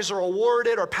recognized or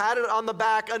awarded or patted on the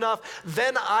back enough,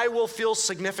 then I will feel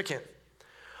significant.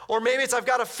 Or maybe it's I've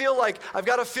got to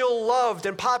feel loved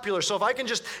and popular. So if I can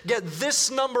just get this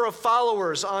number of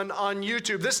followers on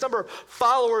YouTube, this number of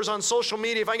followers on social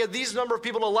media, if I get these number of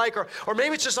people to like, or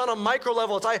maybe it's just on a micro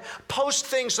level, it's I post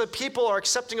things so that people are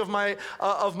accepting of my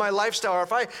lifestyle. Or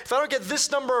if I don't get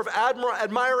this number of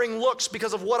admiring looks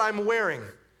because of what I'm wearing,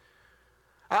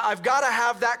 I've got to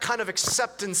have that kind of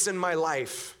acceptance in my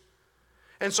life.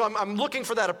 And so I'm looking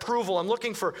for that approval. I'm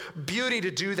looking for beauty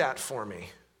to do that for me.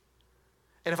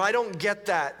 And if I don't get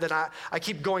that, then I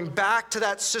keep going back to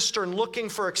that cistern looking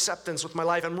for acceptance with my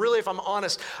life. And really, if I'm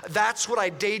honest, that's what I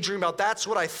daydream about. That's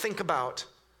what I think about.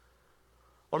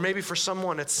 Or maybe for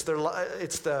someone, it's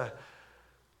the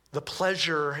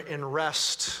pleasure in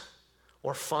rest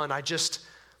or fun. I just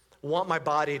want my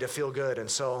body to feel good. And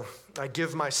so I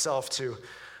give myself to,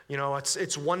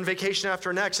 it's one vacation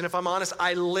after next. And if I'm honest,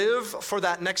 I live for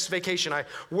that next vacation. I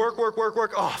work.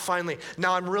 Oh, finally,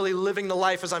 now I'm really living the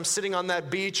life as I'm sitting on that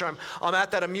beach, or I'm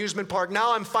at that amusement park.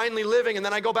 Now I'm finally living, and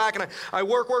then I go back and I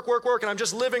work, and I'm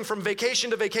just living from vacation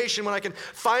to vacation when I can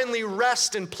finally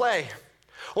rest and play.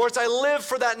 Or it's I live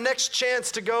for that next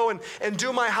chance to go and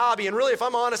do my hobby. And really, if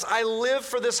I'm honest, I live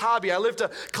for this hobby. I live to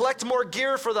collect more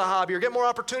gear for the hobby, or get more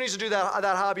opportunities to do that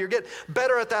hobby, or get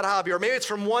better at that hobby. Or maybe it's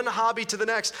from one hobby to the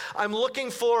next. I'm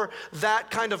looking for that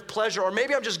kind of pleasure. Or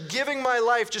maybe I'm just giving my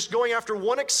life, just going after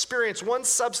one experience, one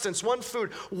substance, one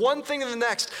food, one thing to the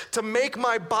next to make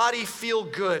my body feel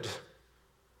good.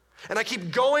 And I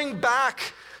keep going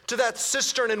back to that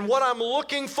cistern, and what I'm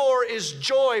looking for is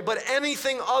joy, but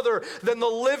anything other than the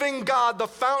living God, the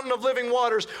fountain of living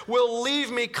waters, will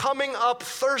leave me coming up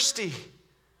thirsty.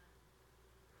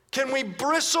 Can we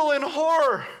bristle in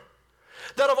horror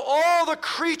that of all the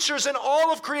creatures in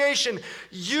all of creation,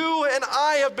 you and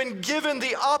I have been given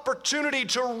the opportunity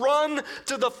to run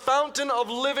to the fountain of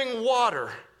living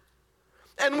water,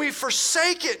 and we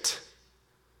forsake it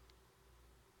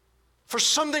for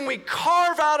something we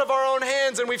carve out of our own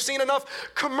hands? And we've seen enough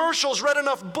commercials, read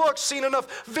enough books, seen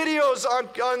enough videos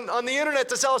on the internet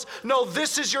to tell us, no,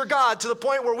 this is your God, to the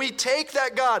point where we take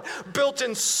that God built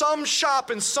in some shop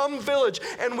in some village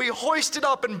and we hoist it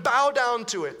up and bow down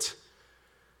to it.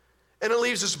 And it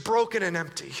leaves us broken and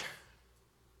empty.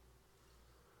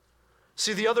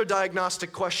 See, the other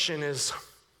diagnostic question is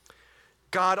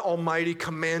God Almighty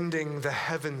commanding the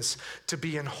heavens to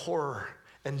be in horror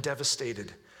and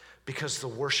devastated because the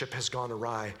worship has gone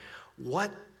awry.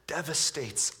 What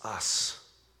devastates us?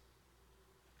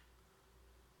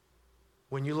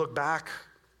 When you look back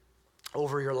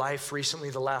over your life recently,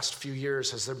 the last few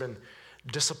years, has there been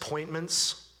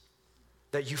disappointments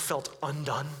that you felt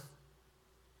undone?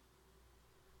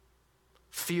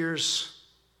 Fears,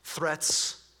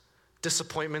 threats,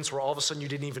 disappointments where all of a sudden you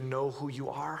didn't even know who you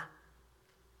are?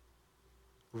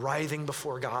 Writhing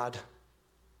before God.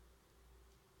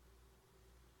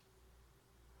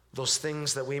 Those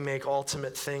things that we make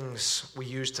ultimate things we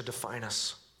use to define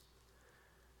us.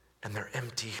 And they're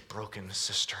empty, broken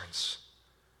cisterns.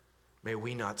 May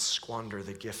we not squander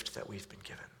the gift that we've been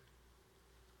given.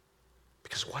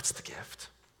 Because what's the gift?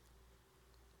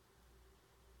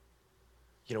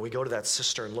 We go to that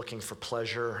cistern looking for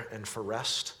pleasure and for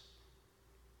rest.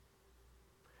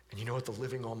 And you know what the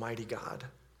living Almighty God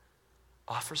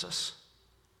offers us?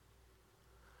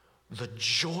 The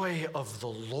joy of the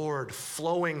Lord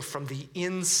flowing from the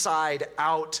inside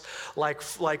out, like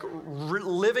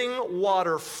living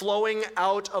water flowing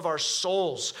out of our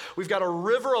souls. We've got a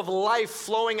river of life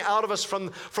flowing out of us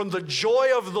from the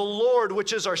joy of the Lord,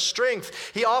 which is our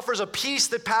strength. He offers a peace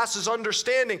that passes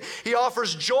understanding. He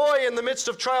offers joy in the midst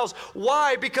of trials.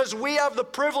 Why? Because we have the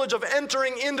privilege of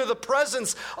entering into the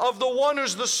presence of the one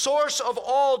who's the source of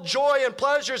all joy and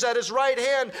pleasures. At his right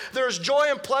hand, there's joy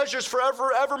and pleasures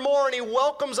forever, evermore. And he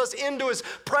welcomes us into his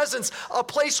presence, a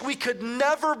place we could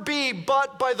never be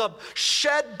but by the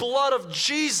shed blood of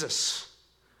Jesus.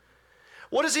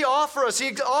 What does he offer us?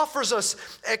 He offers us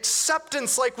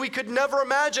acceptance like we could never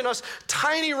imagine, us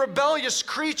tiny rebellious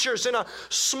creatures in a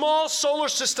small solar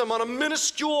system on a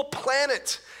minuscule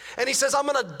planet. And he says, I'm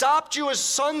going to adopt you as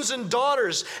sons and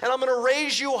daughters, and I'm going to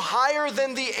raise you higher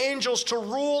than the angels to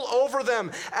rule over them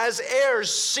as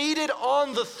heirs, seated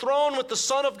on the throne with the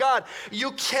Son of God.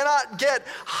 You cannot get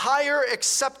higher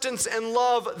acceptance and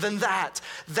love than that.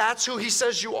 That's who he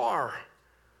says you are.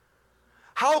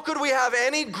 How could we have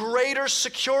any greater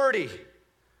security?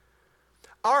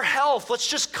 Our health, let's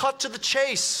just cut to the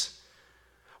chase.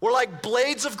 We're like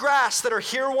blades of grass that are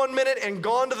here one minute and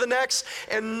gone to the next,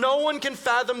 and no one can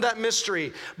fathom that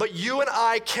mystery, but you and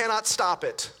I cannot stop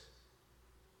it.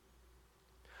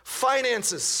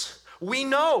 Finances, we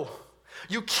know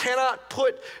you cannot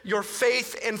put your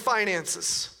faith in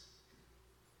finances.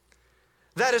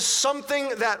 That is something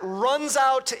that runs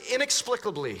out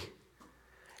inexplicably,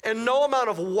 and no amount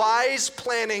of wise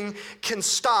planning can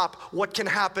stop what can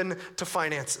happen to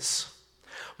finances.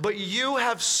 But you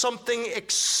have something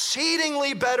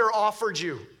exceedingly better offered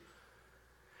you.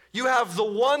 You have the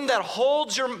one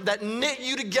that knit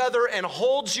you together and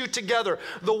holds you together.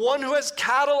 The one who has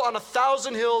cattle on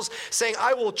 1,000 hills, saying,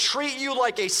 I will treat you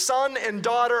like a son and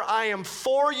daughter. I am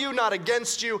for you, not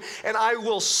against you. And I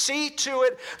will see to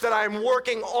it that I am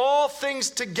working all things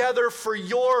together for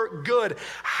your good.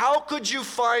 How could you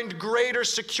find greater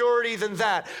security than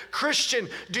that? Christian,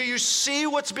 do you see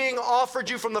what's being offered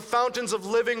you from the fountains of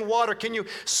living water? Can you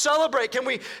celebrate? Can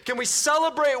we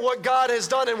celebrate what God has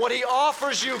done and what he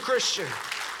offers you, Christian?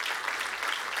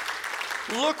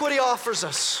 Look what he offers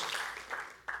us.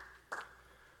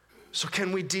 So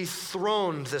can we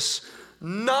dethrone this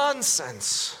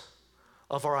nonsense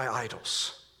of our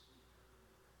idols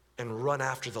and run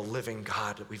after the living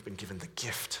God that we've been given the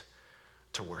gift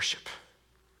to worship?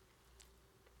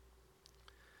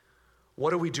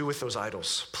 What do we do with those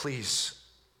idols? Please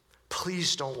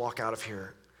don't walk out of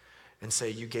here and say,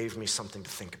 you gave me something to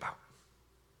think about.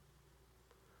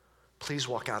 Please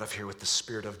walk out of here with the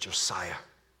spirit of Josiah.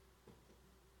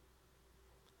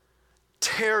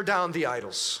 Tear down the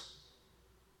idols.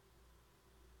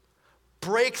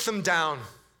 Break them down.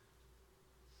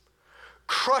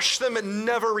 Crush them and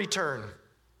never return.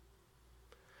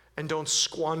 And don't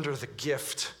squander the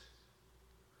gift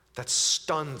that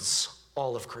stuns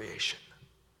all of creation.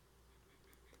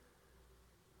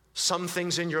 Some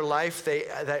things in your life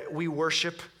that we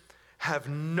worship have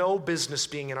no business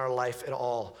being in our life at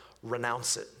all.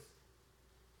 Renounce it.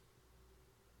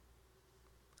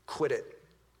 Quit it.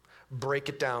 Break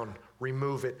it down.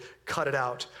 Remove it. Cut it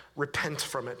out. Repent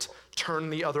from it.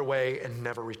 Turn the other way and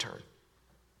never return.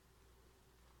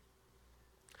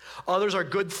 Others are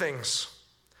good things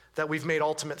that we've made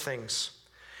ultimate things.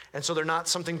 And so they're not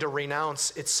something to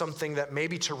renounce. It's something that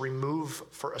maybe to remove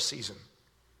for a season.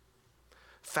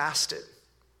 Fast it.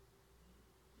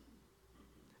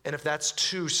 And if that's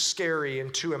too scary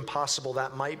and too impossible,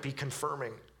 that might be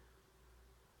confirming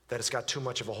that it's got too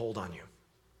much of a hold on you.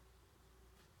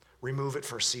 Remove it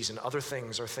for a season. Other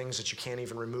things are things that you can't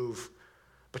even remove,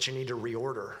 but you need to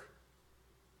reorder.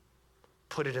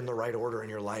 Put it in the right order in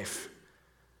your life.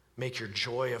 Make your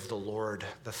joy of the Lord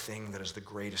the thing that is the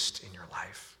greatest in your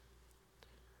life.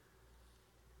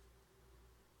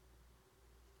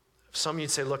 Some of you'd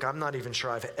say, look, I'm not even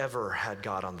sure I've ever had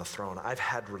God on the throne. I've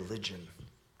had religion.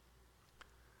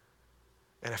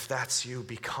 And if that's you,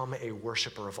 become a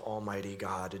worshiper of Almighty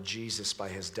God. Jesus, by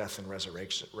his death and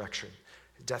resurrection,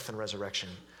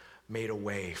 made a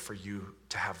way for you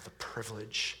to have the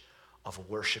privilege of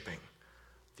worshiping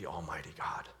the Almighty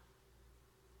God.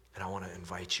 And I want to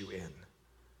invite you in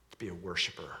to be a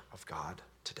worshiper of God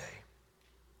today.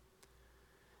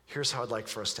 Here's how I'd like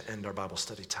for us to end our Bible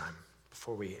study time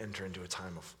before we enter into a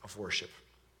time of worship.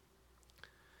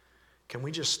 Can we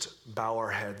just bow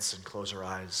our heads and close our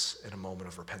eyes in a moment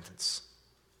of repentance?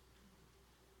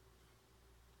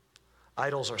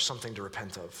 Idols are something to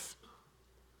repent of.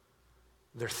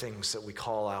 They're things that we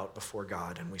call out before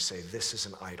God and we say, this is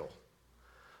an idol.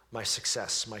 My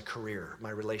success, my career,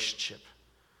 my relationship,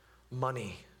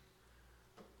 money,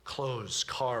 clothes,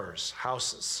 cars,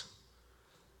 houses,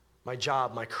 my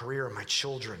job, my career, my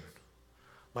children,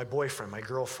 my boyfriend, my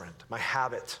girlfriend, my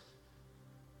habit.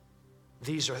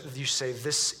 You say,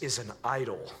 this is an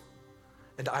idol,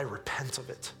 and I repent of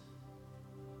it.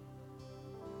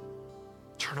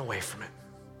 Turn away from it.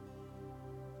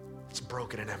 It's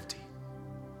broken and empty.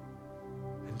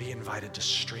 And be invited to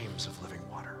streams of living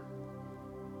water.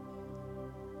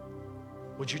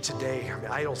 Would you today,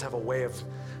 idols have a way of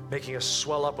making us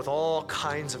swell up with all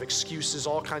kinds of excuses,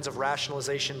 all kinds of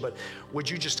rationalization, but would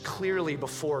you just clearly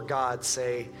before God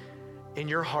say, in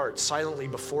your heart, silently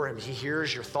before him, he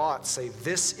hears your thoughts, say,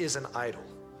 this is an idol,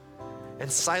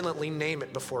 and silently name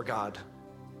it before God.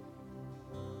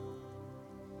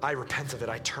 I repent of it,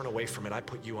 I turn away from it, I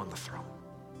put you on the throne.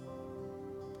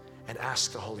 And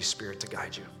ask the Holy Spirit to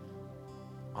guide you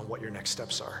on what your next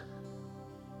steps are.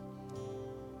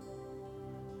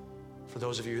 For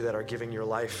those of you that are giving your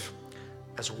life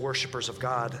as worshipers of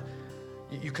God,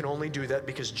 you can only do that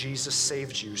because Jesus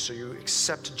saved you. So you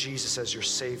accept Jesus as your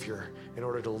Savior in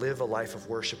order to live a life of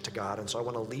worship to God. And so I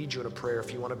want to lead you in a prayer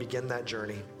if you want to begin that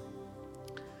journey.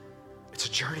 It's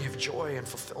a journey of joy and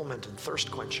fulfillment and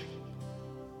thirst quenching.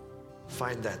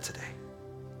 Find that today.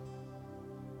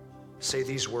 Say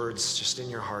these words just in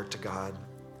your heart to God.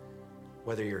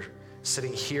 Whether you're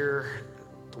sitting here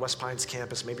at the West Pines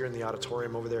campus, maybe you're in the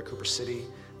auditorium over there at Cooper City,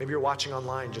 maybe you're watching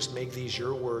online, just make these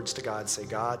your words to God. Say,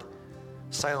 God,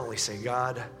 silently say,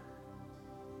 God,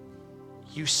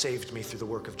 you saved me through the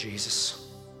work of Jesus.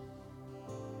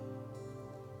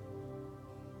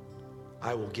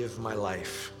 I will give my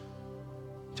life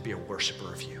to be a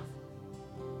worshiper of you.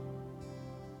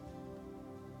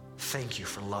 Thank you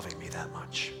for loving me that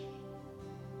much.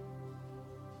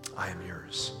 I am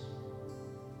yours.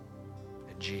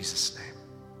 In Jesus' name,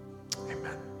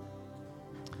 amen.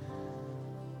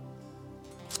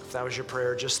 If that was your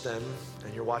prayer just then,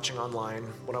 and you're watching online,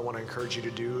 what I want to encourage you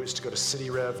to do is to go to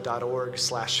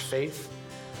cityrev.org/faith.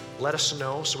 Let us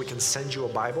know so we can send you a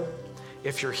Bible.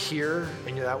 If you're here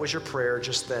and that was your prayer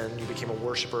just then, you became a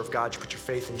worshiper of God, you put your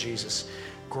faith in Jesus,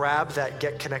 grab that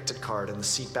Get Connected card in the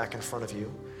seat back in front of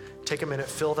you. Take a minute,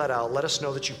 fill that out. Let us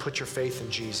know that you put your faith in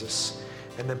Jesus,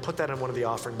 and then put that in one of the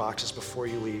offering boxes before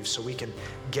you leave so we can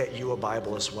get you a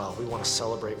Bible as well. We want to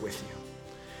celebrate with you.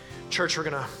 Church, we're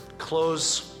going to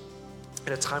close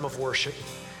in a time of worship.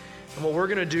 And what we're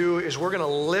going to do is we're going to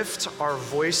lift our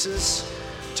voices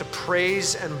to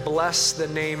praise and bless the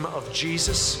name of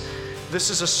Jesus. This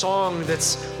is a song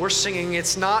we're singing.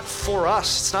 It's not for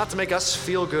us. It's not to make us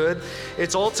feel good.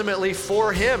 It's ultimately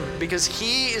for him because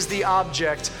he is the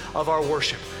object of our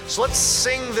worship. So let's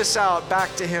sing this out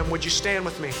back to him. Would you stand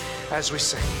with me as we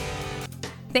sing?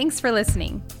 Thanks for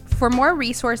listening. For more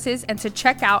resources and to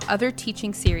check out other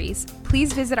teaching series,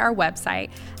 please visit our website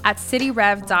at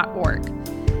cityrev.org.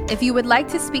 If you would like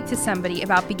to speak to somebody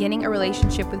about beginning a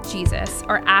relationship with Jesus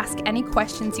or ask any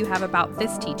questions you have about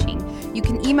this teaching, you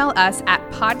can email us at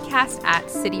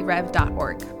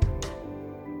podcast@cityrev.org.